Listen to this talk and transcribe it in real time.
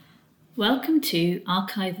Welcome to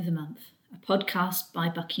Archive of the Month, a podcast by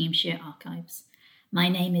Buckinghamshire Archives. My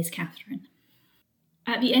name is Catherine.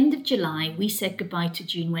 At the end of July, we said goodbye to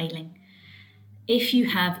June Whaling. If you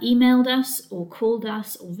have emailed us or called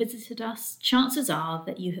us or visited us, chances are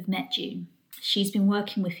that you have met June. She's been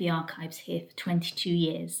working with the archives here for 22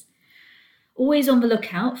 years. Always on the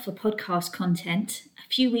lookout for podcast content, a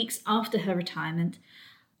few weeks after her retirement,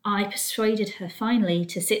 I persuaded her finally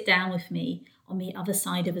to sit down with me on the other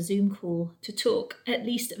side of a Zoom call to talk, at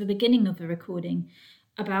least at the beginning of the recording,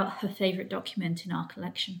 about her favourite document in our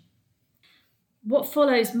collection. What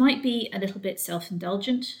follows might be a little bit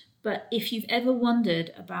self-indulgent, but if you've ever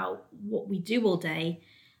wondered about what we do all day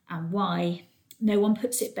and why, no one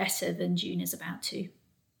puts it better than June is about to.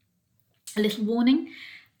 A little warning,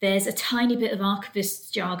 there's a tiny bit of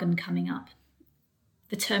archivist jargon coming up.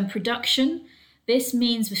 The term production, this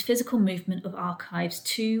means the physical movement of archives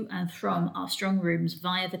to and from our strong rooms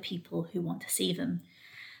via the people who want to see them.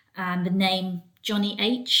 And the name Johnny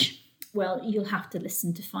H, well, you'll have to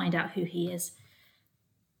listen to find out who he is.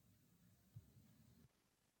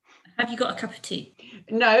 Have you got a cup of tea?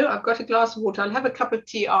 No, I've got a glass of water. I'll have a cup of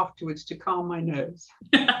tea afterwards to calm my nerves.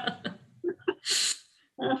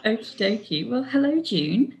 Okie dokie. Well, hello,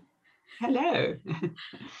 June. Hello.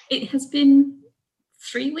 It has been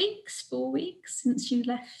 4 weeks since you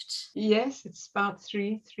left. Yes, it's about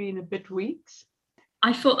three and a bit weeks.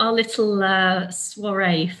 I thought our little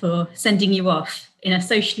soiree for sending you off in a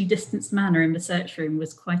socially distanced manner in the search room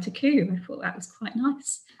was quite a coup. I thought that was quite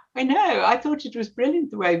nice. I know. I thought it was brilliant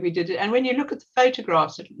the way we did it. And when you look at the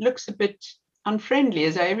photographs, it looks a bit unfriendly,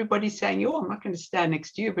 as though everybody's saying, "Oh, I'm not going to stand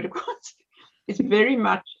next to you." But of course, it's very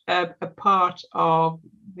much a part of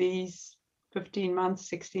these 15 months,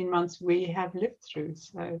 16 months we have lived through.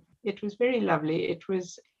 So it was very lovely. It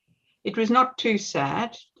was not too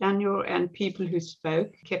sad. Daniel and people who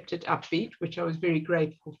spoke kept it upbeat, which I was very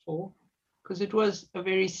grateful for, because it was a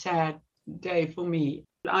very sad day for me.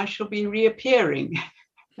 I shall be reappearing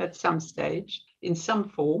at some stage in some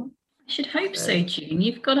form. I should hope so, June.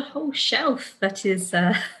 You've got a whole shelf that is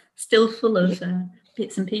still full of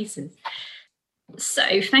bits and pieces. So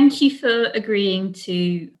thank you for agreeing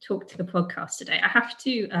to talk to the podcast today. I have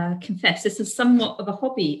to confess, this is somewhat of a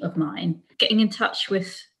hobby of mine, getting in touch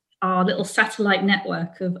with our little satellite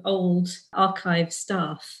network of old archive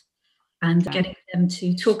staff and getting them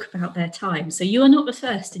to talk about their time. So you are not the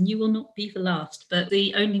first and you will not be the last, but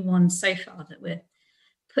the only one so far that we're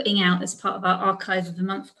putting out as part of our Archive of the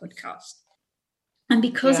Month podcast. And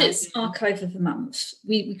because it's Archive of the Month,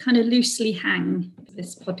 we kind of loosely hang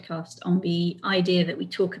this podcast on the idea that we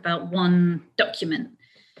talk about one document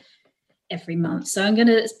every month. So I'm going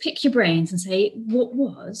to pick your brains and say, what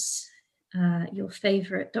was your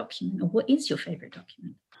favourite document, or what is your favourite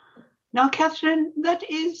document? Now, Catherine, that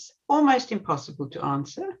is almost impossible to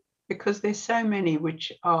answer because there's so many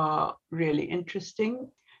which are really interesting,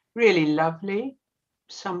 really lovely,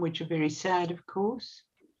 some which are very sad, of course.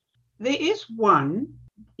 There is one,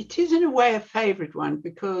 it is in a way a favourite one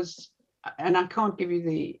because, and I can't give you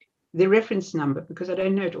the reference number because I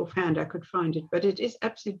don't know it offhand, I could find it, but it is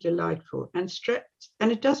absolutely delightful and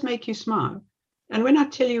it does make you smile. And when I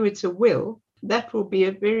tell you it's a will, that will be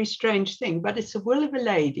a very strange thing, but it's a will of a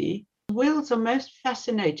lady. Wills are most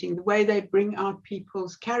fascinating, the way they bring out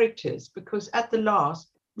people's characters, because at the last,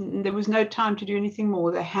 there was no time to do anything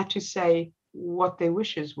more. They had to say what their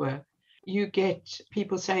wishes were. You get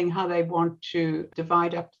people saying how they want to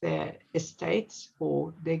divide up their estates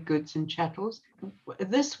or their goods and chattels.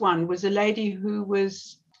 This one was a lady who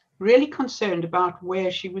was really concerned about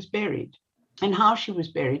where she was buried and how she was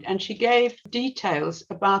buried. And she gave details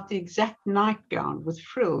about the exact nightgown with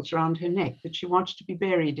frills around her neck that she wanted to be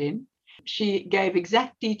buried in. She gave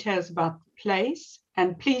exact details about the place.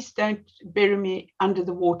 And please don't bury me under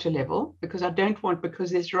the water level because because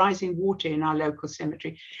there's rising water in our local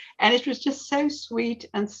cemetery. And it was just so sweet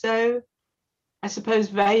and so, I suppose,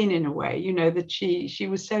 vain in a way, that she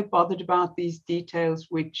was so bothered about these details,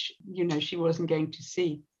 which, she wasn't going to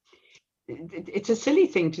see. It's a silly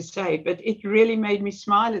thing to say, but it really made me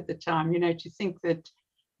smile at the time, to think that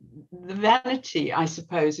the vanity, I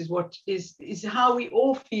suppose, is what is how we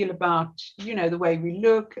all feel about, the way we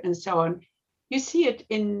look and so on. You see it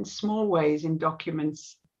in small ways in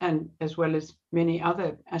documents and as well as many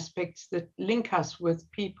other aspects that link us with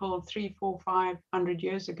people 300, 400, 500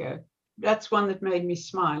 years ago. That's one that made me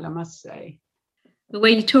smile, I must say. The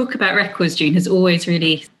way you talk about records, June, has always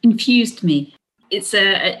really infused me. It's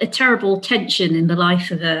a terrible tension in the life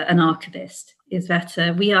of an archivist, is that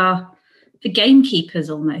we are the gamekeepers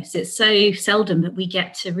almost. It's so seldom that we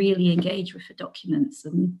get to really engage with the documents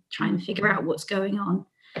and try and figure out what's going on.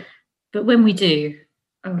 But when we do,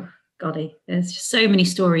 oh, golly, there's just so many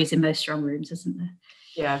stories in most strong rooms, isn't there?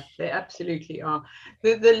 Yeah, they absolutely are.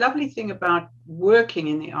 The lovely thing about working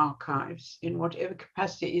in the archives, in whatever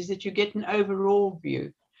capacity, is that you get an overall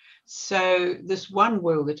view. So this one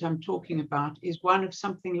will that I'm talking about is one of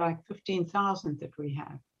something like 15,000 that we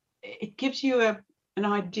have. It gives you an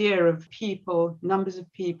idea of people, numbers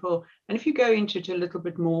of people, and if you go into it a little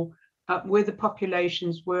bit more, where the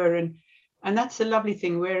populations were, and that's the lovely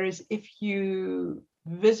thing. Whereas if you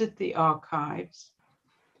visit the archives,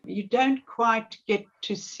 you don't quite get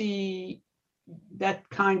to see that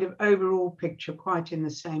kind of overall picture quite in the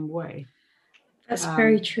same way. That's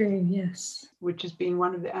very true, yes. Which has been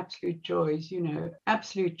one of the absolute joys,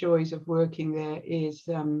 absolute joys of working there is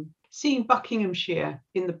seeing Buckinghamshire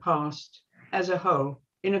in the past as a whole,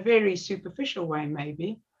 in a very superficial way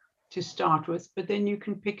maybe to start with, but then you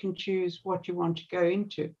can pick and choose what you want to go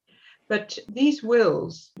into. But these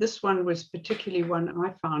wills, this one was particularly one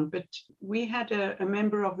I found, but we had a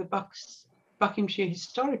member of the Buckinghamshire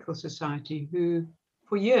Historical Society who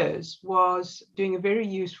for years was doing a very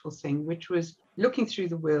useful thing, which was looking through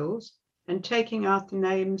the wills and taking out the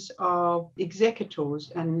names of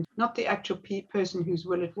executors, and not the actual person whose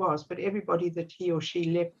will it was, but everybody that he or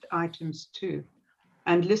she left items to,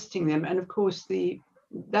 and listing them. And of course,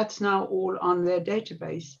 that's now all on their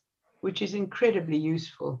database, which is incredibly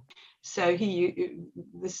useful. So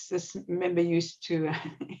this member used to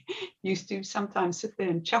sometimes sit there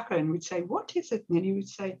and chuckle and would say, "What is it?" And then he would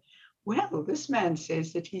say, "Well, this man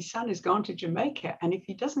says that his son has gone to Jamaica, and if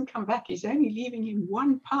he doesn't come back, he's only leaving him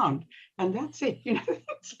 £1, and that's it."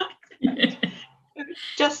 It's like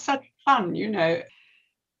just such fun,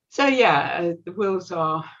 So yeah, the wills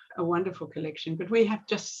are a wonderful collection, but we have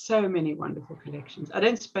just so many wonderful collections. I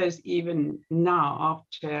don't suppose even now,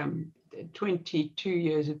 after 22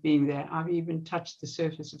 years of being there, I've even touched the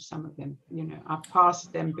surface of some of them. I've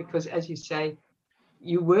passed them because, as you say,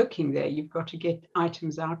 you're working there, you've got to get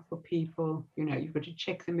items out for people, you've got to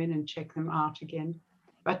check them in and check them out again.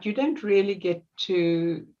 But you don't really get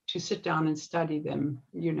to sit down and study them,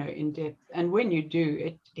 in depth. And when you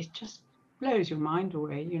do, it just blows your mind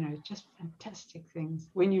away, just fantastic things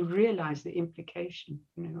when you realize the implication,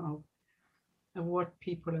 of what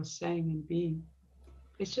people are saying and being.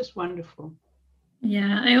 It's just wonderful.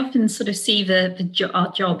 Yeah, I often sort of see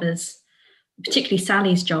our job as, particularly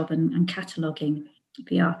Sally's job and cataloguing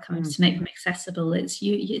the archives to make them accessible. It's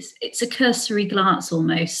a cursory glance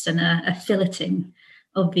almost, and a filleting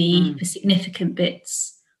of the significant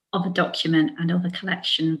bits of a document and of a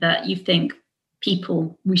collection that you think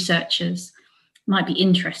people, researchers, might be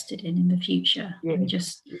interested in the future. Yes. And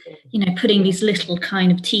just, putting these little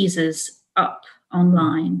kind of teasers up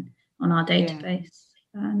online on our database.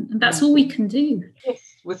 Yeah. And that's all we can do. Yes,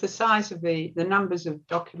 with the size of the numbers of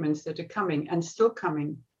documents that are coming and still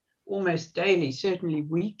coming almost daily, certainly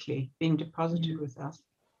weekly, being deposited with us.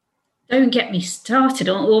 Don't get me started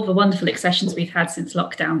on all the wonderful accessions we've had since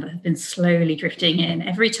lockdown that have been slowly drifting in.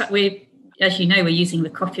 Every time as you know, we're using the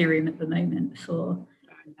coffee room at the moment for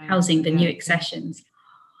housing the new accessions.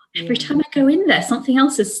 Every time I go in there, something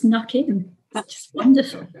else has snuck in. That's just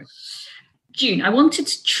wonderful. June, I wanted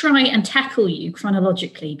to try and tackle you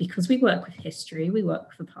chronologically because we work with history, we work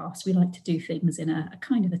with the past, we like to do things in a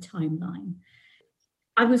kind of a timeline.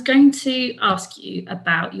 I was going to ask you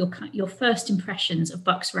about your first impressions of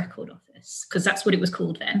Buck's Record Office, because that's what it was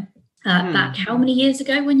called then. Back how many years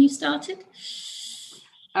ago when you started?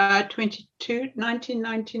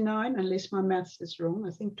 1999, unless my maths is wrong.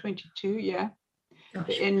 I think 22, yeah. Gosh.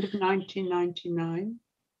 The end of 1999.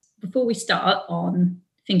 Before we start on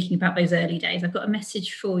thinking about those early days, I've got a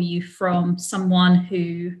message for you from someone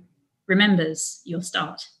who remembers your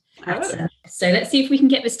start. So let's see if we can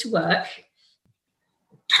get this to work.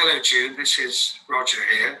 Hello, June. This is Roger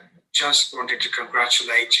here. Just wanted to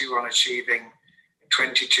congratulate you on achieving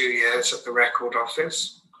 22 years at the Record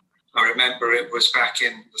Office. I remember it was back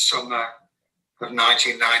in the summer of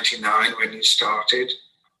 1999 when you started,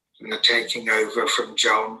 and taking over from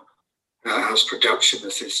John as production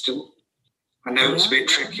assistant. I know it was a bit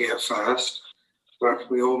tricky at first, but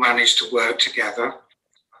we all managed to work together.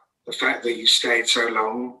 The fact that you stayed so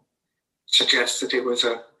long suggests that it was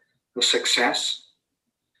a success.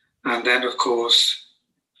 And then, of course,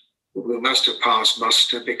 we must have passed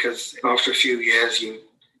muster because after a few years, you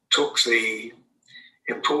took the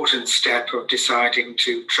important step of deciding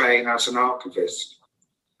to train as an archivist.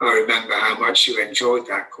 I remember how much you enjoyed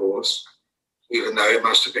that course, even though it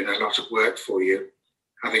must have been a lot of work for you,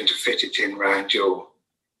 having to fit it in around your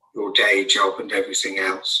day job and everything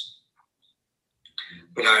else.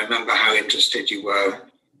 But I remember how interested you were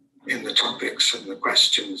in the topics and the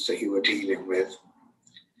questions that you were dealing with.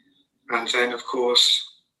 And then, of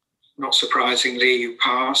course, not surprisingly, you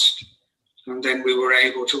passed, and then we were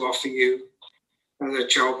able to offer you the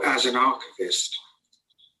job as an archivist.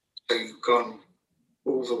 So you've gone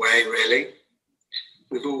all the way, really.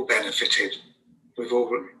 We've all benefited. We've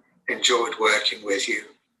all enjoyed working with you.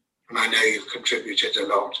 And I know you've contributed a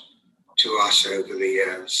lot to us over the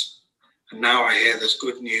years. And now I hear there's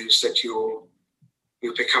good news that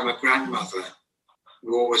you've become a grandmother.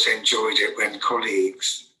 We always enjoyed it when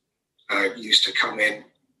colleagues used to come in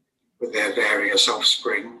with their various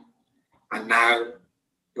offspring. And now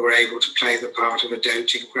you're able to play the part of a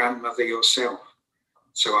doting grandmother yourself.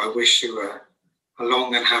 So I wish you a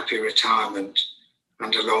long and happy retirement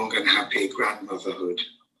and a long and happy grandmotherhood.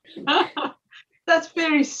 That's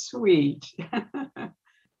very sweet.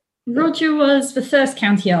 Roger was the first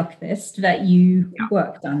county archivist that you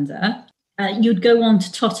worked under. You'd go on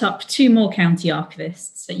to tot up 2 more county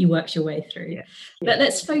archivists that you worked your way through. Yeah. But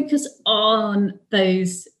let's focus on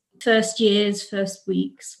those first years, first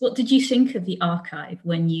weeks. What did you think of the archive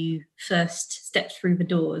when you first stepped through the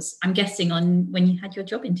doors? I'm guessing on when you had your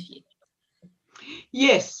job interview.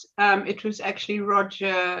 Yes, it was actually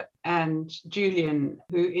Roger and Julian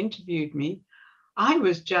who interviewed me. I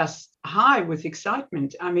was just high with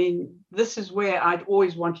excitement. I mean, this is where I'd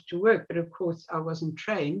always wanted to work, but of course I wasn't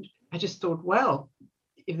trained. I just thought, well,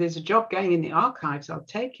 if there's a job going in the archives, I'll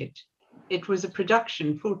take it. It was a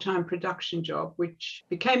full-time production job, which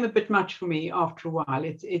became a bit much for me after a while.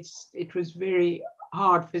 It was very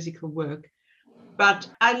hard physical work, but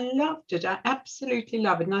I loved it. I absolutely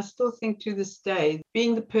love it. And I still think to this day,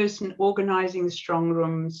 being the person organizing the strong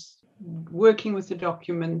rooms, working with the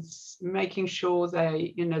documents, making sure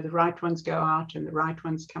they, the right ones go out and the right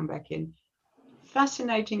ones come back in.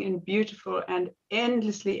 Fascinating and beautiful and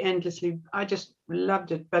endlessly, I just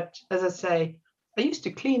loved it. But as I say, I used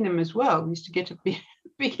to clean them as well. We used to get a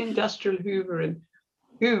big industrial Hoover and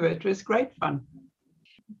Hoover. It was great fun.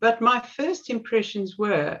 But my first impressions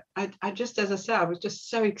were, I just, as I say, I was just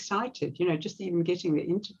so excited, just even getting the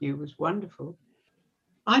interview was wonderful.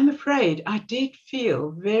 I'm afraid I did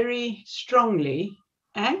feel very strongly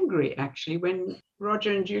angry, actually, when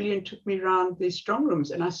Roger and Julian took me around the strong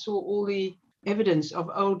rooms and I saw all the evidence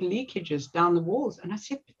of old leakages down the walls. And I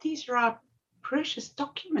said, but these are our precious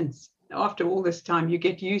documents. After all this time, you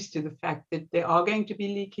get used to the fact that there are going to be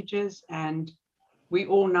leakages, and we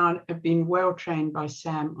all now have been well trained by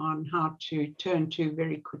Sam on how to turn to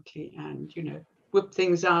very quickly and, whip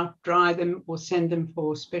things out, dry them, or send them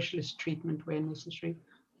for specialist treatment where necessary.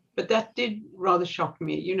 But that did rather shock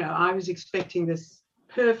me. I was expecting this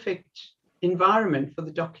perfect environment for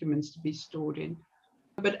the documents to be stored in.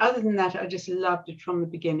 But other than that, I just loved it from the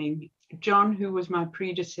beginning. John, who was my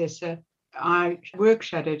predecessor, I work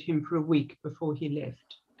shadowed him for a week before he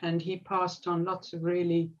left, and he passed on lots of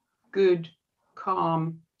really good,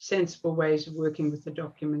 calm, sensible ways of working with the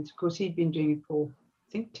documents. Of course, he'd been doing it for,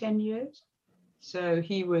 I think, 10 years. So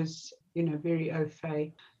he was, very au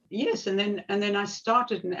fait. Yes, and then I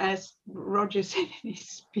started, and as Roger said in his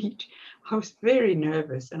speech, I was very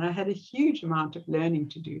nervous and I had a huge amount of learning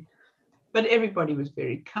to do. But everybody was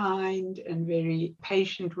very kind and very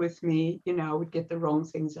patient with me. I would get the wrong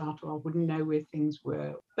things out, or I wouldn't know where things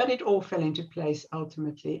were. But it all fell into place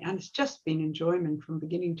ultimately. And it's just been enjoyment from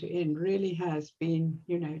beginning to end. Really has been,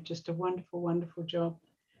 just a wonderful, wonderful job.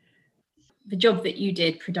 The job that you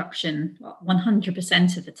did, production,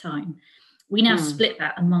 100% of the time. We now split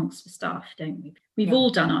that amongst the staff, don't we? We've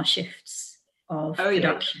all done our shifts of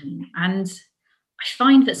production. Yeah. And I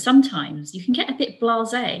find that sometimes you can get a bit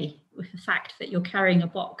blasé with the fact that you're carrying a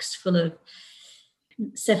box full of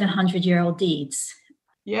 700-year-old deeds.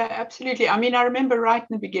 Yeah, absolutely. I mean, I remember right in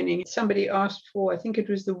the beginning, somebody asked for, I think it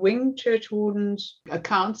was the Wing Churchwardens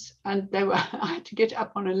accounts, and I had to get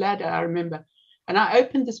up on a ladder, I remember. And I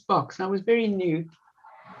opened this box, and I was very new,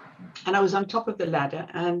 and I was on top of the ladder,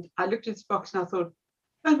 and I looked at this box and I thought,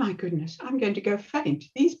 oh my goodness, I'm going to go faint.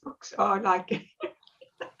 These books are like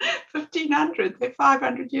 1500, they're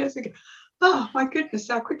 500 years ago. Oh my goodness.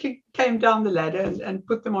 So I quickly came down the ladder and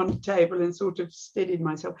put them on the table and sort of steadied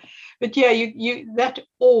myself. But yeah, you that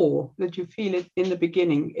awe that you feel it in the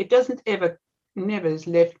beginning, it never has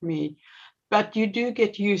left me, but you do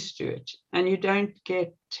get used to it, and you don't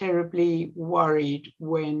get terribly worried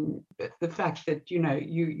when the fact that,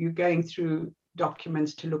 you're going through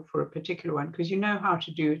documents to look for a particular one, because you know how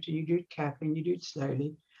to do it, and you do it carefully and you do it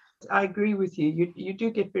slowly. I agree with you. You do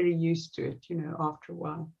get very used to it, after a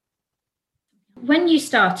while. When you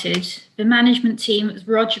started, the management team, it was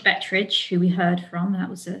Roger Bettridge, who we heard from.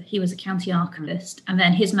 He was a county archivist, and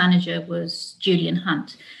then his manager was Julian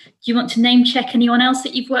Hunt. Do you want to name check anyone else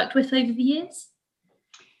that you've worked with over the years?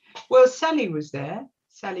 Well, Sally was there,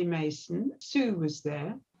 Sally Mason. Sue was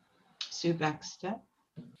there, Sue Baxter.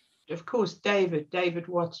 Of course, David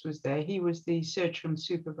Watts was there. He was the search room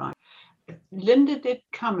supervisor. Linda did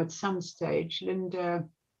come at some stage. Linda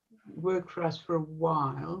worked for us for a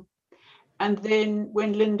while. And then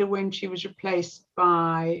when Linda went, she was replaced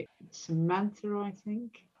by Samantha, I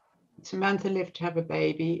think. Samantha left to have a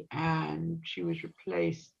baby, and she was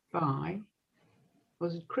replaced by,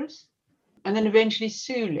 was it Chris? And then eventually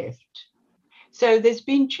Sue left. So there's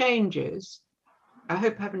been changes. I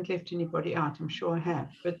hope I haven't left anybody out. I'm sure I have.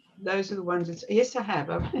 But those are the ones that, yes, I have.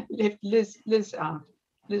 I've left Liz out,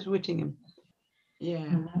 Liz Whittingham. Yeah.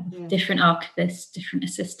 Different archivists, different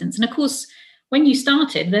assistants. And of course, when you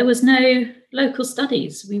started, there was no local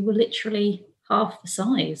studies. We were literally half the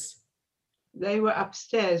size. They were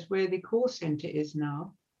upstairs where the call centre is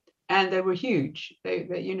now, and they were huge. They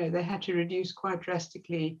had to reduce quite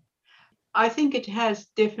drastically. I think it has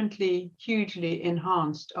definitely hugely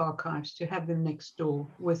enhanced archives to have them next door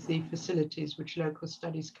with the facilities which local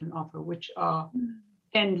studies can offer, which are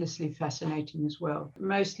endlessly fascinating as well.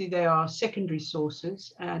 Mostly they are secondary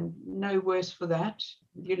sources, and no worse for that.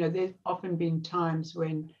 There's often been times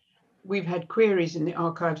when we've had queries in the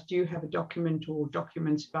archives, do you have a document or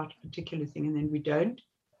documents about a particular thing, and then we don't.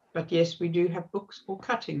 But yes, we do have books or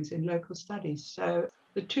cuttings in local studies. So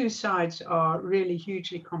the two sides are really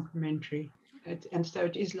hugely complementary. And so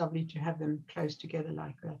it is lovely to have them close together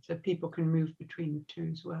like that, so people can move between the two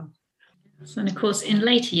as well. So, and of course, in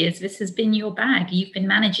later years, this has been your bag. You've been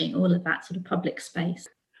managing all of that sort of public space.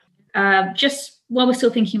 Just while we're still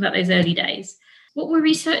thinking about those early days, what were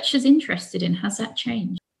researchers interested in? Has that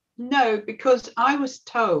changed? No, because I was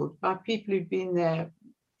told by people who've been there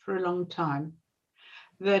for a long time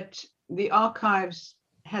that the archives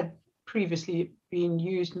had previously been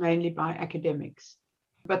used mainly by academics.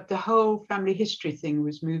 But the whole family history thing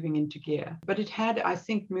was moving into gear. But it had, I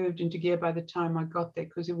think, moved into gear by the time I got there,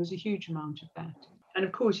 because it was a huge amount of that. And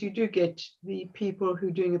of course, you do get the people who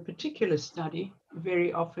are doing a particular study.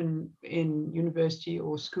 Very often in university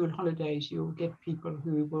or school holidays, you'll get people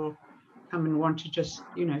who will come and want to just,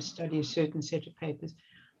 study a certain set of papers.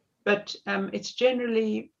 But it's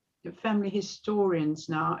generally family historians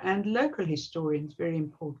now, and local historians, very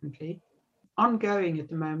importantly. Ongoing at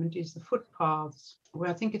the moment is the footpaths, where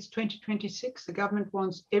I think it's 2026. The government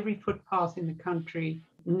wants every footpath in the country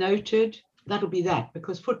noted. That'll be that,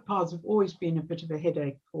 because footpaths have always been a bit of a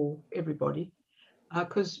headache for everybody,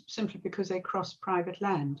 simply because they cross private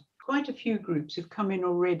land. Quite a few groups have come in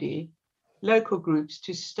already, local groups,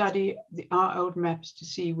 to study our old maps to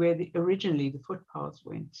see where originally the footpaths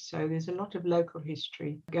went. So there's a lot of local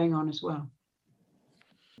history going on as well.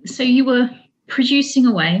 So you were producing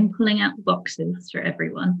away and pulling out the boxes for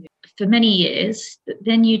everyone for many years, but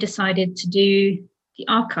then you decided to do the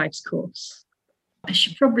archives course. I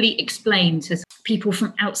should probably explain to people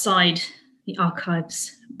from outside the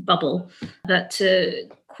archives bubble that to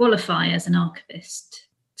qualify as an archivist,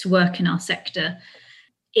 to work in our sector,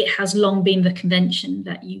 it has long been the convention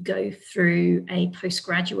that you go through a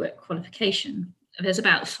postgraduate qualification. There's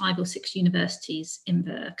about 5 or 6 universities in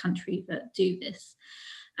the country that do this.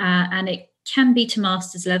 And it can be to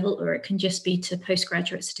master's level, or it can just be to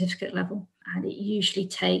postgraduate certificate level. And it usually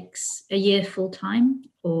takes a year full-time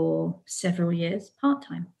or several years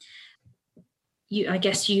part-time. I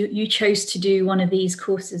guess you chose to do one of these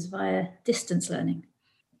courses via distance learning.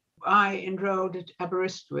 I enrolled at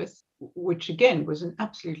Aberystwyth, which again was an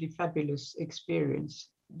absolutely fabulous experience.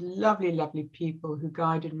 Lovely, lovely people who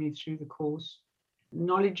guided me through the course.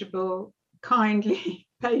 Knowledgeable, kindly,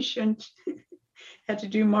 patient. Had to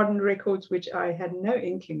do modern records, which I had no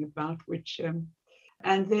inkling about,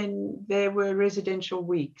 and then there were residential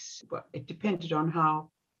weeks. Well, it depended on how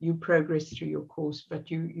you progressed through your course, but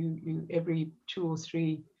you every 2 or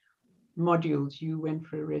 3 modules, you went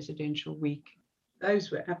for a residential week. Those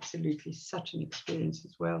were absolutely such an experience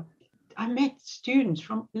as well. I met students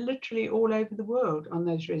from literally all over the world on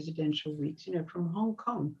those residential weeks, from Hong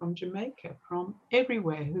Kong, from Jamaica, from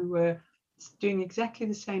everywhere, who were doing exactly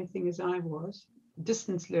the same thing as I was,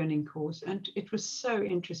 distance learning course. And it was so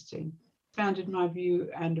interesting, expanded my view,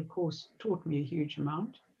 and of course taught me a huge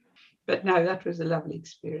amount. But no, that was a lovely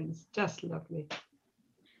experience, just lovely.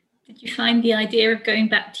 Did you find the idea of going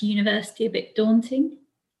back to university a bit daunting?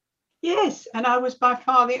 Yes, and I was by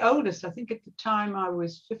far the oldest. I think at the time I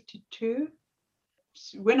was 52.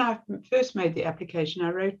 When I first made the application, I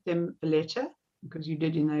wrote them a letter, because you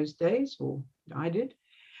did in those days, or I did,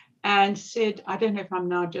 and said, I don't know if I'm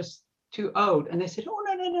now just too old. And they said, oh,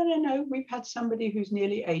 no. We've had somebody who's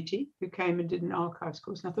nearly 80 who came and did an archives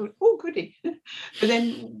course. And I thought, oh, goody.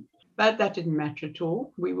 But that didn't matter at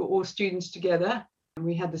all. We were all students together and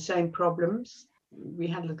we had the same problems. We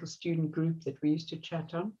had a little student group that we used to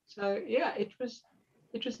chat on. So, yeah, it was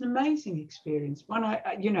an amazing experience. One,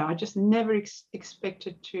 I just never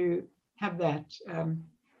expected to have that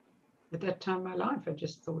at that time of my life. I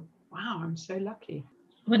just thought, wow, I'm so lucky.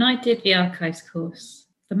 When I did the archives course,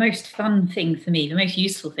 the most fun thing for me, the most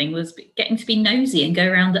useful thing was getting to be nosy and go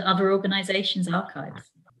around the other organisations'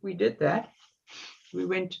 archives. We did that. We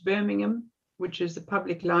went to Birmingham, which is the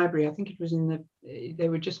public library. I think it was they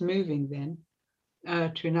were just moving then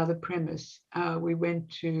to another premise. We went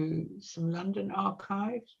to some London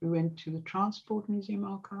archives. We went to the Transport Museum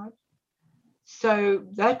archive. So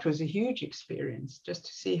that was a huge experience, just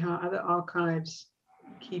to see how other archives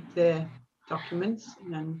keep their documents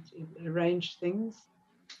and arrange things.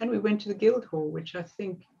 And we went to the Guildhall, which I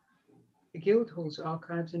think the Guildhall's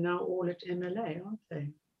archives are now all at MLA, aren't they?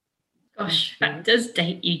 Gosh, that does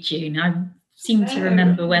date you, June. I seem to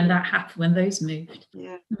remember when that happened, when those moved.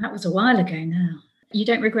 Yeah. That was a while ago now. You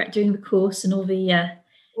don't regret doing the course and all the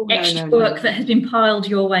extra work that has been piled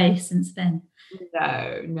your way since then?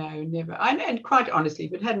 No, never. And quite honestly,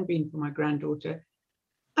 if it hadn't been for my granddaughter,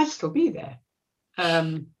 I'd still be there.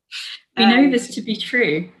 We know this to be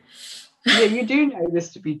true. Yeah, you do know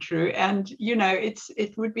this to be true. And,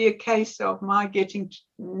 it would be a case of my getting,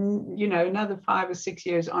 another 5 or 6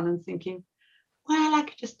 years on and thinking, well, I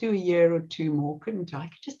could just do a year or two more, couldn't I? I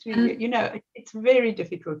could just do a year. It's very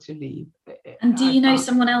difficult to leave. And do you know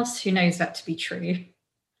someone else who knows that to be true?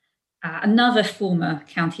 Another former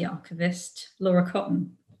county archivist, Laura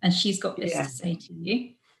Cotton, and she's got this to say to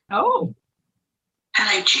you. Oh.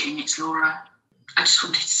 Hello, June, it's Laura. I just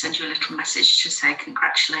wanted to send you a little message to say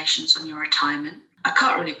congratulations on your retirement. I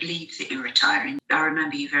can't really believe that you're retiring. I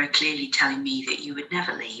remember you very clearly telling me that you would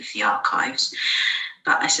never leave the archives,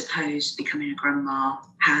 but I suppose becoming a grandma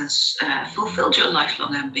has fulfilled your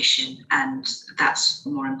lifelong ambition, and that's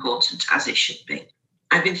more important, as it should be.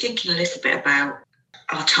 I've been thinking a little bit about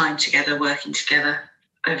our time together, working together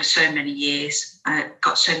over so many years. I've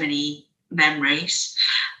got so many memories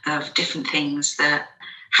of different things that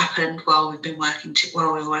happened while we were working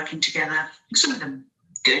together. Some of them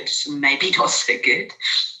good, some maybe not so good.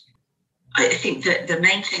 I think that the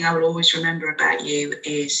main thing I will always remember about you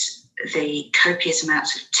is the copious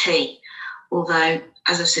amounts of tea. Although,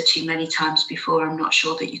 as I've said to you many times before, I'm not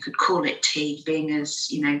sure that you could call it tea, being as,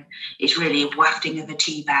 it's really a wafting of a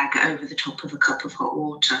tea bag over the top of a cup of hot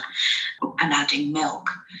water and adding milk.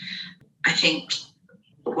 I think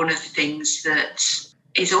one of the things that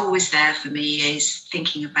is always there for me is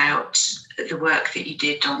thinking about the work that you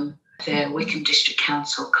did on the Wickham District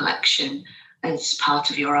Council collection as part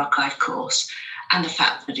of your archive course, and the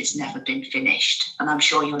fact that it's never been finished. And I'm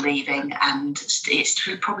sure you're leaving and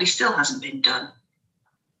it probably still hasn't been done.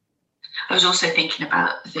 I was also thinking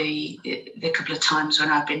about the couple of times when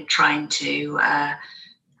I've been trying to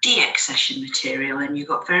de-accession material, and you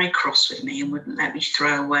got very cross with me and wouldn't let me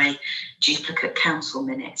throw away duplicate council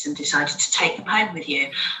minutes and decided to take them home with you.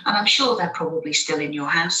 And I'm sure they're probably still in your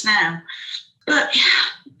house now. But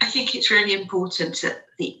I think it's really important at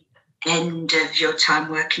the end of your time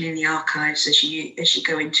working in the archives, as you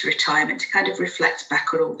go into retirement, to kind of reflect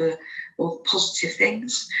back on all the positive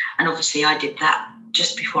things. And obviously I did that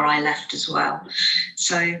just before I left as well.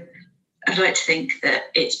 So I'd like to think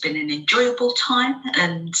that it's been an enjoyable time,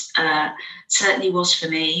 and certainly was for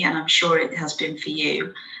me, and I'm sure it has been for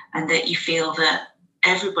you, and that you feel that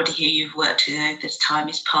everybody who you've worked with over this time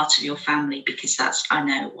is part of your family, because that's, I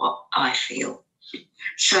know, what I feel.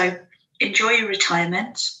 So enjoy your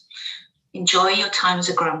retirement. Enjoy your time as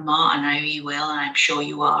a grandma. I know you will, and I'm sure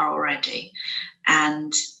you are already.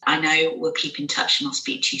 And I know we'll keep in touch, and I'll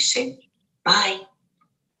speak to you soon. Bye.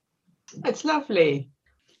 That's lovely.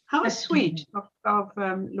 How sweet of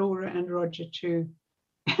Laura and Roger too.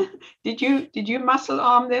 Did you muscle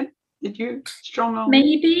arm them? Did you strong arm?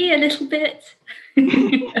 Maybe a little bit. Just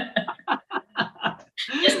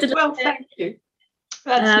a little bit. Thank you.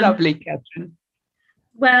 That's lovely, Catherine.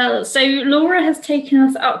 Well, so Laura has taken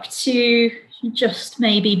us up to just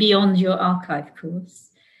maybe beyond your archive course.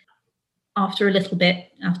 After a little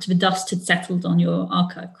bit, after the dust had settled on your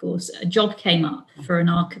archive course, a job came up for an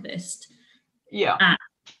archivist. Yeah. At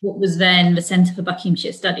what was then the Centre for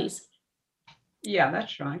Buckinghamshire Studies. Yeah,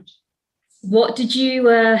 that's right. What did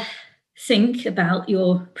you think about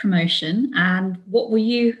your promotion, and what were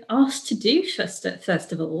you asked to do first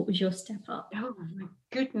of all? What was your step up? Oh my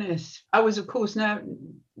goodness. I was, of course,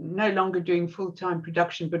 no longer doing full-time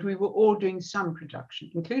production, but we were all doing some production,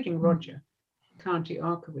 including Roger, County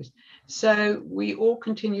Archivist. So we all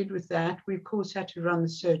continued with that. We, of course, had to run the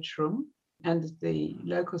search room and the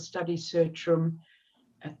local study search room.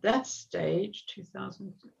 At that stage,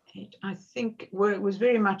 2008, I think, was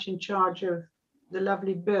very much in charge of the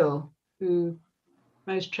lovely Bill, who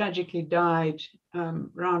most tragically died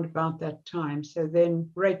round about that time. So then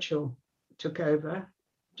Rachel took over.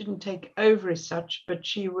 Didn't take over as such, but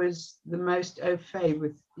she was the most au fait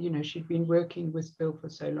with, she'd been working with Bill for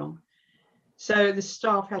so long. So the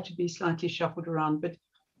staff had to be slightly shuffled around, but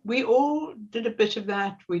we all did a bit of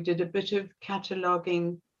that. We did a bit of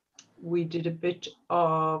cataloguing. We did a bit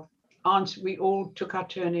of we all took our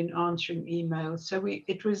turn in answering emails. So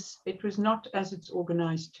it was not as it's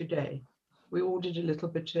organized today. We all did a little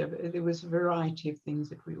bit of it. There was a variety of things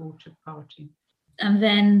that we all took part in. And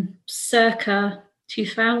then circa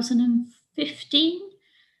 2015,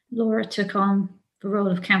 Laura took on the role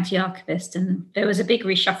of County Archivist, and there was a big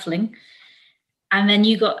reshuffling. And then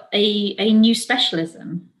you got a new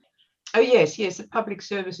specialism. Oh, yes, the public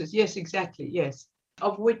services. Yes, exactly, yes.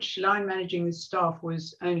 Of which line managing the staff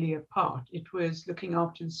was only a part. It was looking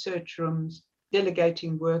after the search rooms,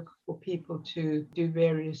 delegating work for people to do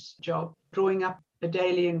various jobs, drawing up a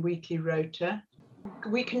daily and weekly rota.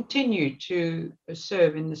 We continued to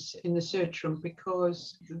serve in the search room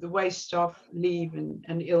because the way staff leave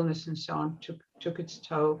and illness and so on took its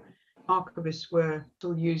toll. Archivists were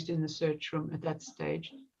still used in the search room at that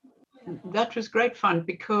stage. And that was great fun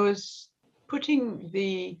because putting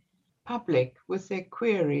the public with their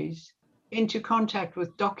queries into contact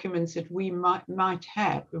with documents that we might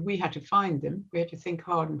have, but we had to find them, we had to think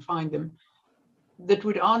hard and find them, that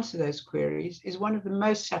would answer those queries is one of the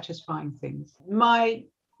most satisfying things. My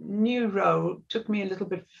new role took me a little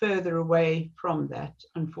bit further away from that,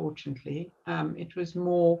 unfortunately. It was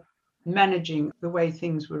more managing the way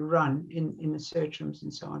things were run in the search rooms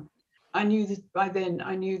and so on. I knew that by then,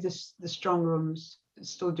 the strong rooms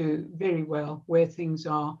still do very well where things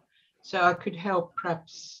are. So I could help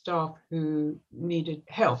perhaps staff who needed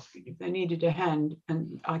help, if they needed a hand,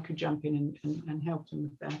 and I could jump in and help them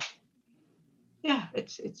with that. Yeah,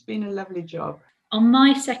 it's been a lovely job. On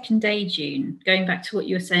my second day, June, going back to what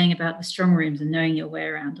you were saying about the strong rooms and knowing your way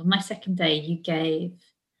around, on my second day, you gave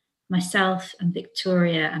myself and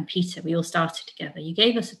Victoria and Peter, we all started together. You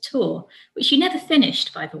gave us a tour, which you never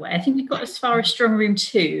finished, by the way. I think we got as far as Strong Room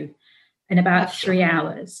 2 in about 3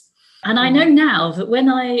 hours. And I know now that when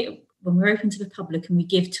we're open to the public and we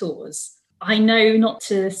give tours, I know not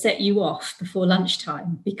to set you off before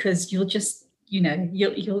lunchtime because you'll just,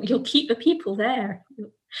 you'll keep the people there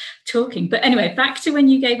talking. But anyway, back to when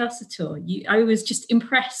you gave us a tour, I was just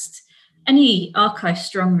impressed. Any archive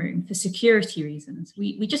strong room, for security reasons,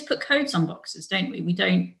 we just put codes on boxes, don't we? We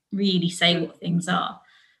don't really say what things are.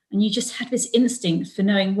 And you just had this instinct for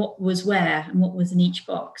knowing what was where and what was in each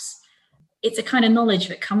box. It's a kind of knowledge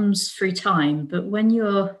that comes through time, but when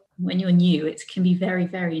you're new, it can be very,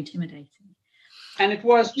 very intimidating. And it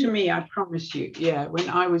was to me, I promise you. Yeah, when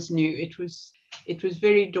I was new, it was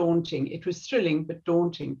very daunting. It was thrilling, but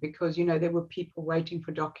daunting because, there were people waiting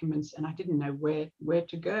for documents and I didn't know where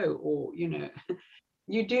to go, or,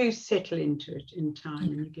 you do settle into it in time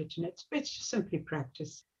and you get to know it. It's just simply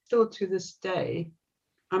practice. Still to this day,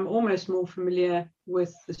 I'm almost more familiar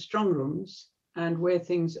with the strong rooms and where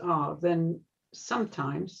things are than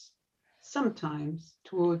sometimes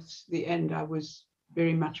towards the end, I was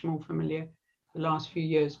very much more familiar the last few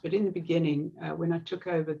years. But in the beginning, when I took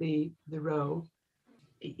over the role,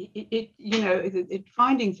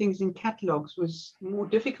 finding things in catalogues was more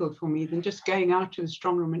difficult for me than just going out to the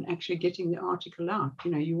strong room and actually getting the article out.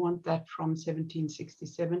 You want that from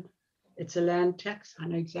 1767. It's a land tax. I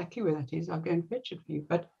know exactly where that is. I'll go and fetch it for you.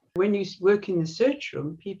 But when you work in the search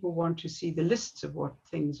room, people want to see the lists of what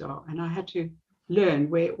things are. And I had to learn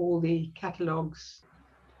where all the catalogues,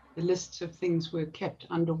 the lists of things were kept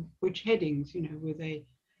under which headings, were they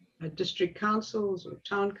district councils or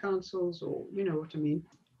town councils, or you know what I mean.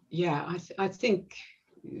 Yeah, I think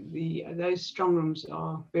those strong rooms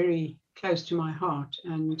are very close to my heart.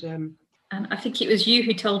 And I think it was you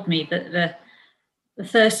who told me that the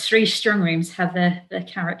first 3 strong rooms have their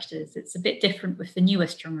characters. It's a bit different with the newer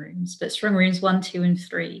strong rooms, but strong rooms 1, 2 and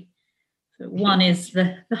 3. So 1 is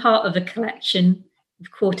the heart of the collection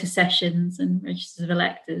of quarter sessions and registers of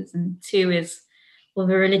electors, and 2 is all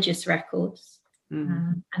the religious records.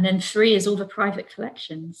 And then 3 is all the private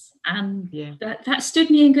collections. And that stood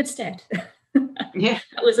me in good stead. Yeah,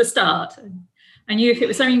 that was a start. I knew if it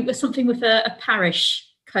was something with a parish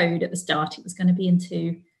code at the start, it was going to be in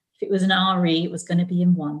 2. If it was an RE, it was going to be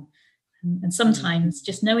in 1. And sometimes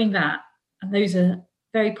just knowing that, and those are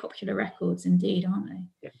very popular records indeed, aren't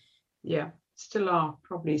they? Yeah, still are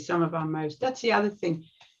probably some of our most. That's the other thing.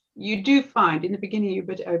 You do find, in the beginning you're a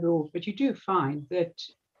bit overawed, but you do find that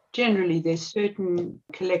generally there's certain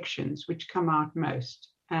collections which come out most.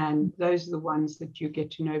 And those are the ones that you get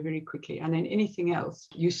to know very quickly. And then anything else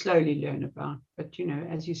you slowly learn about. But, you know,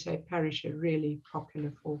 as you say, Parish are really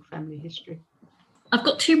popular for family history. I've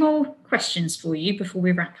got 2 more questions for you before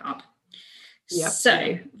we wrap up. Yep.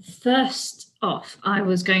 So first off, I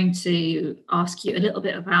was going to ask you a little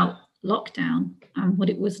bit about lockdown and what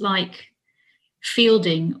it was like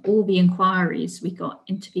fielding all the inquiries we got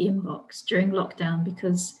into the inbox during lockdown,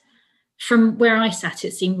 because from where I sat,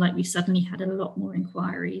 it seemed like we suddenly had a lot more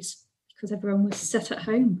inquiries because everyone was sat at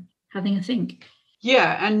home having a think.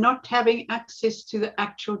 Yeah, and not having access to the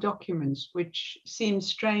actual documents, which seemed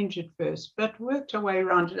strange at first, but worked our way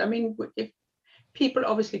around it. I mean, if people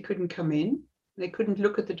obviously couldn't come in, they couldn't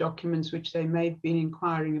look at the documents which they may have been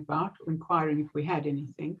inquiring about, or inquiring if we had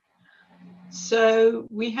anything. So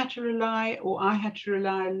we had to rely, or I had to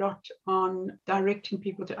rely a lot on directing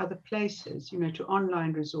people to other places, you know, to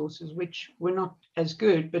online resources, which were not as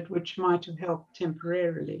good, but which might have helped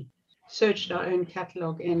temporarily. Searched our own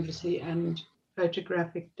catalogue endlessly and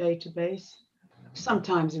photographic database.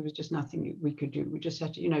 Sometimes it was just nothing we could do. We just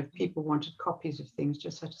had to, you know, if people wanted copies of things,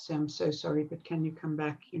 just had to say, I'm so sorry, but can you come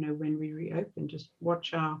back, you know, when we reopen? Just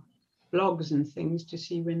watch our blogs and things to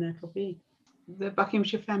see when that will be. The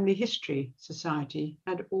Buckinghamshire Family History Society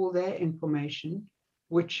had all their information,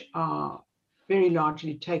 which are very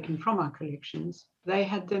largely taken from our collections. They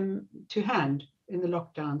had them to hand in the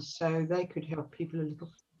lockdown, so they could help people a little.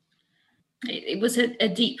 It was a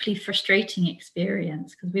deeply frustrating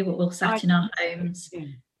experience because we were all sat in our homes,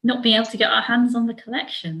 not being able to get our hands on the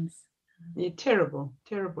collections. Yeah, terrible,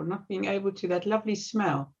 terrible. Not being able to, that lovely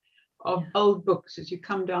smell of old books as you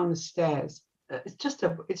come down the stairs. It's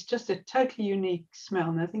just a totally unique smell.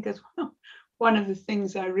 And I think that's one of the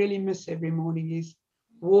things I really miss every morning is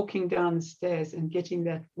walking down the stairs and getting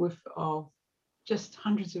that whiff of just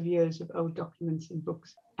hundreds of years of old documents and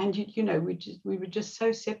books. And you know, we were just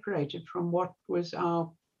so separated from what was the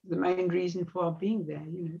main reason for our being there,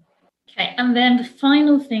 you know. Okay, and then the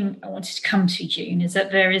final thing I wanted to come to, June, is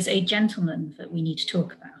that there is a gentleman that we need to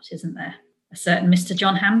talk about, isn't there? A certain Mr.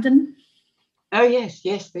 John Hampden. Oh, yes,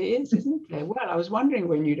 there is, isn't there? Well, I was wondering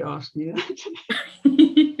when you'd ask me that.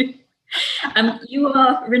 You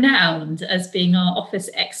are renowned as being our office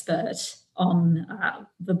expert on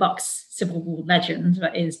the Bucks Civil War legend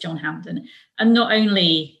that is John Hampden, and not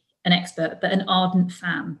only an expert, but an ardent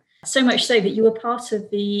fan. So much so that you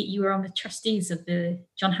were on the trustees of the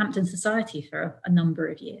John Hampden Society for a number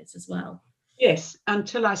of years as well. Yes,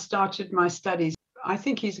 until I started my studies. I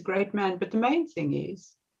think he's a great man, but the main thing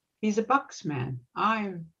is he's a Bucks man.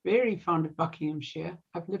 I'm very fond of Buckinghamshire.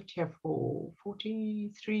 I've lived here for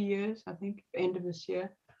 43 years, I think, end of this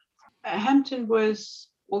year. Hampden was,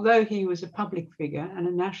 although he was a public figure and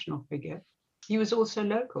a national figure, he was also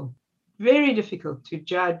local. Very difficult to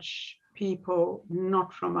judge people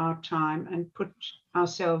not from our time and put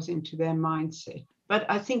ourselves into their mindset. But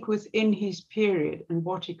I think within his period and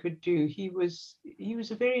what he could do, he was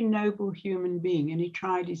a very noble human being, and he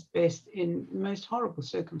tried his best in the most horrible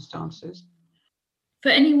circumstances. For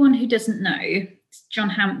anyone who doesn't know, John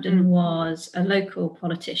Hampden was a local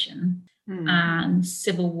politician and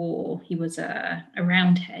Civil War. He was a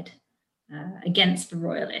Roundhead against the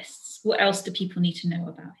Royalists. What else do people need to know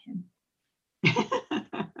about him?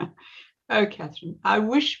 Oh, Catherine, I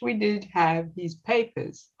wish we did have his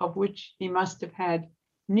papers, of which he must have had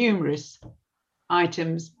numerous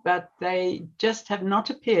items, but they just have not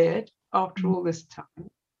appeared after all this time.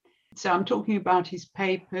 So I'm talking about his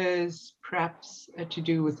papers, perhaps to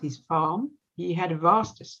do with his farm. He had a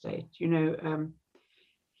vast estate, you know.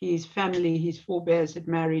 His family, his forebears had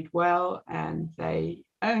married well, and they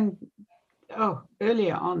owned,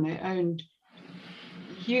 earlier on, they owned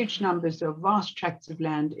huge numbers of vast tracts of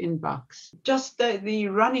land in Bucks. Just the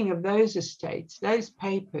running of those estates, those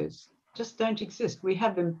papers just don't exist. We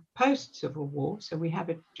have them post-Civil War, so we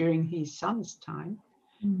have it during his son's time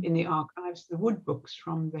in the archives, the wood books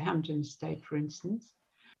from the Hampden estate, for instance.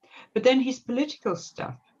 But then his political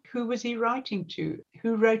stuff, who was he writing to?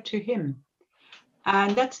 Who wrote to him?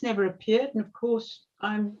 And that's never appeared. And of course,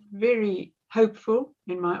 I'm very hopeful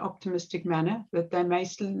in my optimistic manner that there may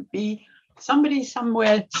still be somebody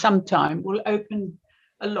somewhere sometime will open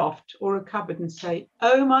a loft or a cupboard and say,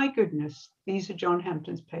 oh my goodness, these are John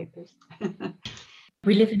Hampden's papers.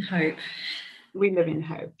 We live in hope. We live in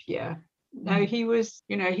hope, yeah. No, he was,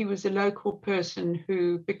 he was a local person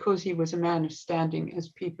who, because he was a man of standing, as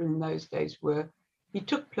people in those days were, he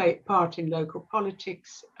took part in local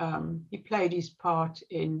politics. He played his part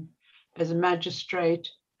as a magistrate.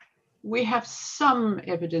 We have some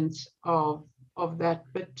evidence of that,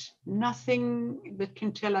 but nothing that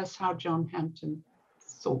can tell us how John Hampden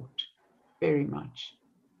thought very much.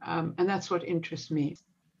 And that's what interests me.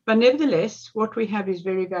 But nevertheless, what we have is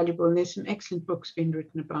very valuable, and there's some excellent books being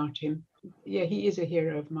written about him. Yeah, he is a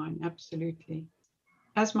hero of mine, absolutely.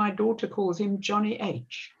 As my daughter calls him, Johnny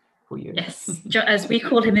H. for you. Yes, as we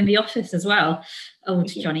call him in the office as well, old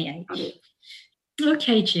Johnny H.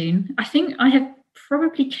 Okay, June, I think I have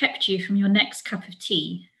probably kept you from your next cup of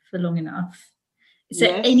tea for long enough. Is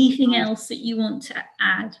there anything else that you want to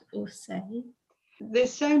add or say?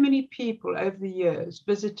 There's so many people over the years,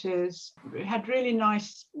 visitors, had really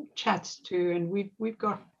nice chats too, and we've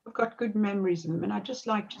got good memories of them. And I'd just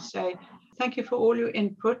like to say thank you for all your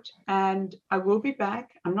input, and I will be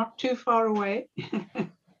back. I'm not too far away,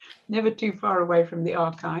 never too far away from the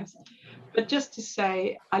archives. But just to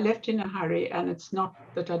say, I left in a hurry, and it's not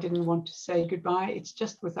that I didn't want to say goodbye. It's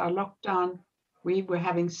just with our lockdown, we were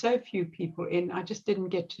having so few people in. I just didn't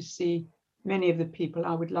get to see many of the people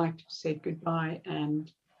I would like to say goodbye,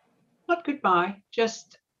 and not goodbye,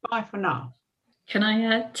 just bye for now. Can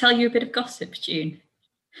I tell you a bit of gossip, June?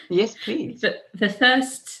 Yes, please. The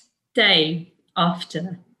first day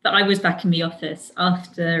after that I was back in the office,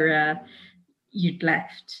 after you'd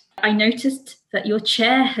left, I noticed that your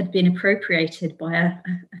chair had been appropriated by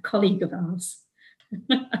a colleague of ours.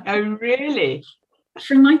 Oh, really?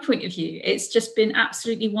 From my point of view, it's just been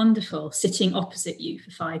absolutely wonderful sitting opposite you for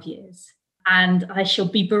 5 years. And I shall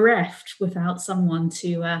be bereft without someone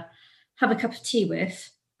to have a cup of tea with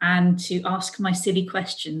and to ask my silly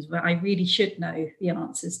questions where I really should know the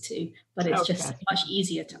answers to, but it's just much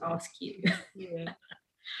easier to ask you. Yeah.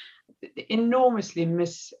 Enormously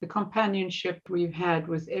miss the companionship we've had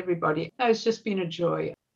with everybody. It's just been a joy.